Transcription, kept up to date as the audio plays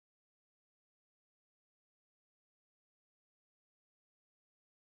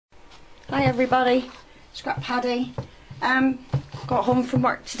Hi everybody, Scrap Paddy. Got home from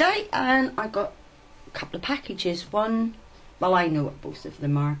work today and I got a couple of packages. One, well, I know what both of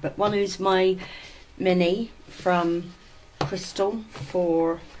them are, but one is my mini from Crystal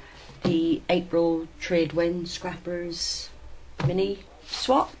for the April Trade Win Scrappers mini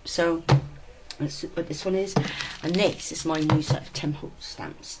swap. So that's what this one is, and this is my new set of Tim Holtz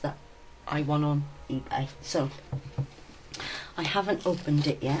stamps that I won on eBay. So I haven't opened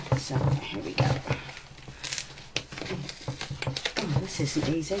it yet, so here we go. Oh, this isn't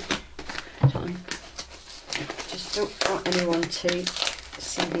easy. Just don't want anyone to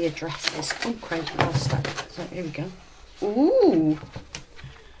see the addresses. Oh, crazy, lost that. So here we go. Ooh,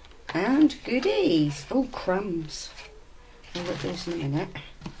 and goodies. Oh, crumbs. I'll look those in a minute.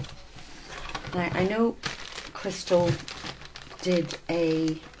 Now, I know Crystal did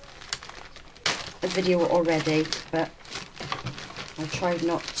a video already, but I tried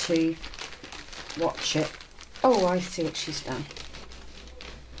not to watch it. Oh, I see what she's done.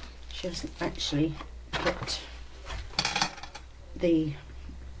 She hasn't actually put the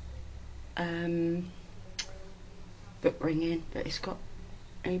book ring in, but it's got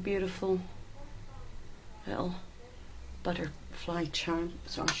a beautiful little butterfly charm,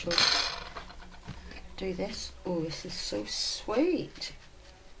 so I shall do this. Oh, this is so sweet.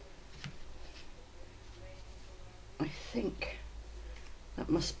 I think that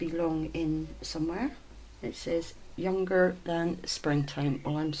must belong in somewhere. It says younger than springtime.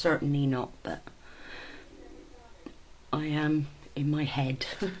 Well, I'm certainly not, but I am in my head.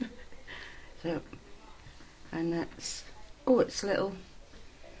 So, and that's, oh, it's little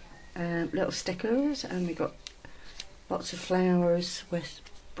stickers, and we got lots of flowers with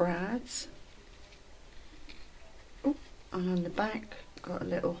brads. Oh, and on the back got a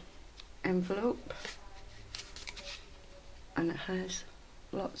little envelope, and it has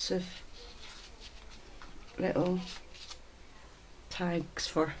lots of little tags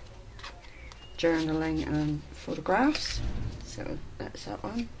for journaling and photographs. So that's that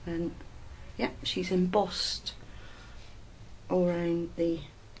one. And yeah, she's embossed all around the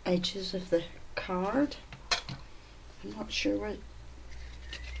edges of the card. I'm not sure where.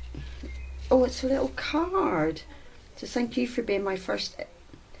 Oh, it's a little card. So thank you for being my first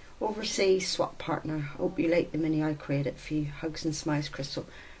overseas swap partner. Hope you like the mini I created for you. Hugs and smiles, Crystal.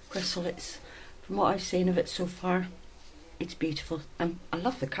 Crystal, it's, from what I've seen of it so far, it's beautiful. I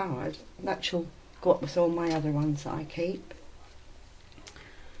love the card. That shall go up with all my other ones that I keep.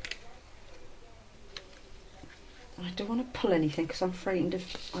 I don't want to pull anything because I'm frightened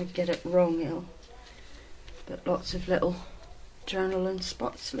if I get it wrong, but lots of little journaling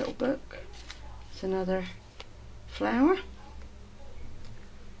spots, little book. It's another flower.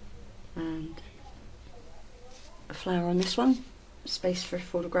 And a flower on this one, space for a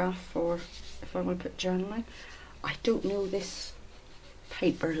photograph, or if I want to put journaling. I don't know this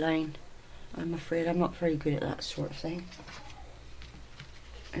paper line, I'm afraid. I'm not very good at that sort of thing.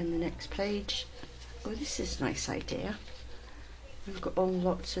 And the next page, oh, this is a nice idea. We've got all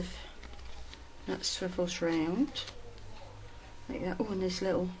lots of, that swivels round like that. Oh, and there's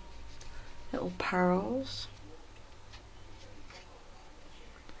little pearls.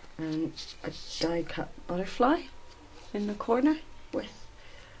 And a die cut butterfly in the corner with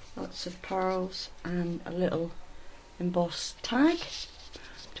lots of pearls and a little embossed tag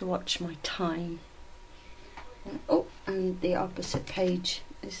to watch my time. And, oh, and the opposite page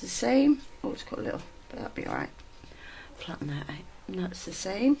is the same. Oh, it's got a little, but that'll be alright. Flatten that out. And that's the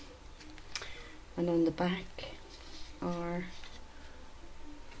same. And on the back are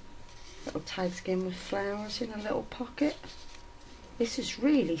little tags again with flowers in a little pocket. This is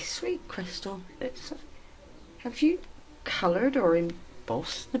really sweet, Crystal. Have you coloured or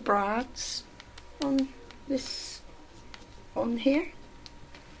embossed the brads on this, on here?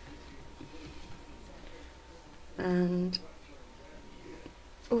 And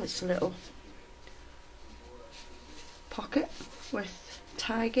oh, it's a little pocket with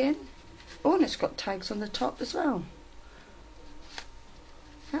tag in. Oh, and it's got tags on the top as well.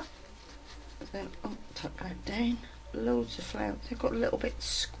 Yeah. Then, oh, tuck that down. Loads of flowers. They've got a little bit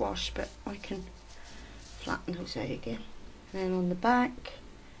squashed, but I can flatten those out again. And then on the back,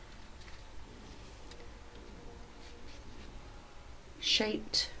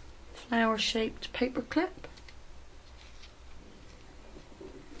 flower shaped paper clip.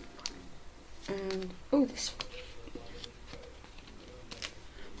 And oh, this,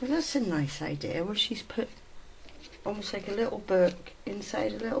 well, that's a nice idea where she's put almost like a little book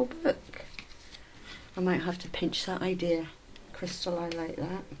inside a little book. I might have to pinch that idea. Crystal, I like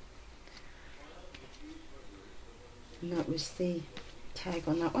that. And that was the tag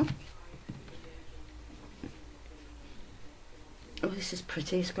on that one. Oh, this is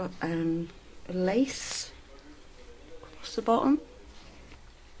pretty. It's got lace across the bottom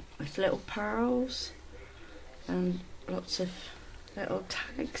with little pearls and lots of little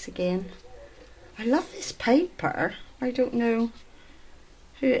tags again. I love this paper. I don't know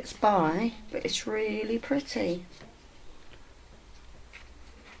who it's by, but it's really pretty.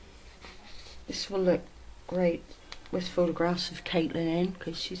 This will look great with photographs of Caitlin in,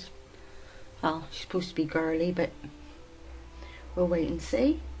 because she's, well, she's supposed to be girly, but we'll wait and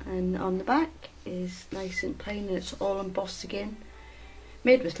see. And on the back is nice and plain, and it's all embossed again.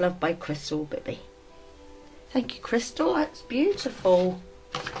 Made with love by Crystal Bibby. Thank you, Crystal. That's beautiful.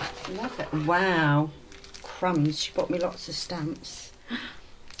 Love it. Wow. Crumbs. She bought me lots of stamps.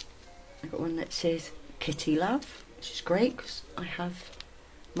 I got one that says Kitty Love, which is great because I have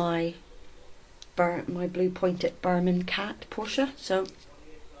my blue pointed Burman cat, Portia. So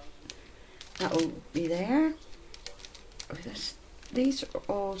that'll be there. Oh, these are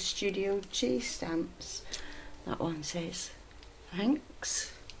all Studio G stamps. That one says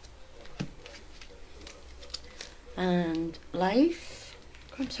thanks. And life.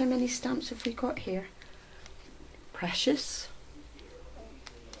 God, how many stamps have we got here? Precious.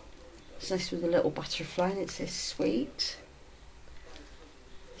 It's nice with a little butterfly, and it says sweet.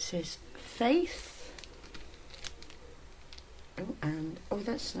 It says faith. Oh, and oh,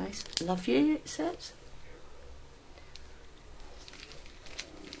 that's nice. Love you, it says.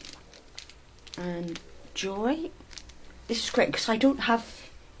 And joy. This is great because I don't have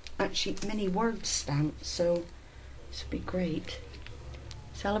actually many word stamps, so this would be great.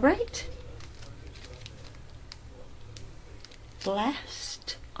 Celebrate.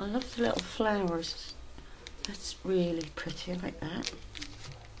 Blessed. I love the little flowers. That's really pretty. I like that.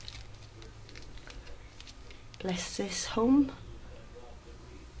 Bless this home.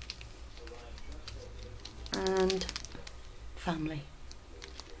 And family.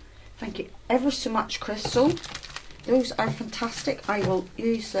 Thank you ever so much, Crystal. Those are fantastic. I will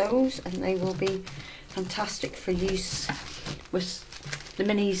use those, and they will be fantastic for use with the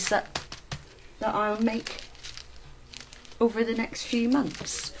minis that I'll make over the next few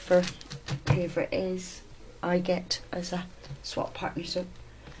months for whoever it is I get as a swap partner. So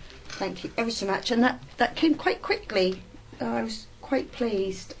thank you ever so much. And that came quite quickly. I was quite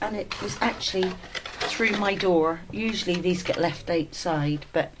pleased, and it was actually through my door. Usually these get left outside,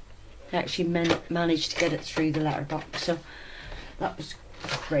 but I actually managed to get it through the letterbox, so that was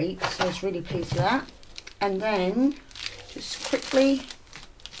great. So I was really pleased with that. And then just quickly,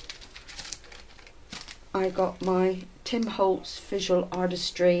 I got my Tim Holtz Visual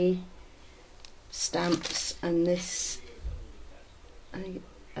Artistry stamps, and this, I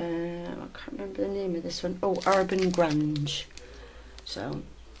can't remember the name of this one. Oh, Urban Grunge. So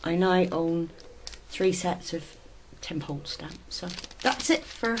I now own 3 sets of Tim Holtz stamps. So that's it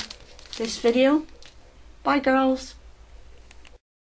for this video. Bye, girls.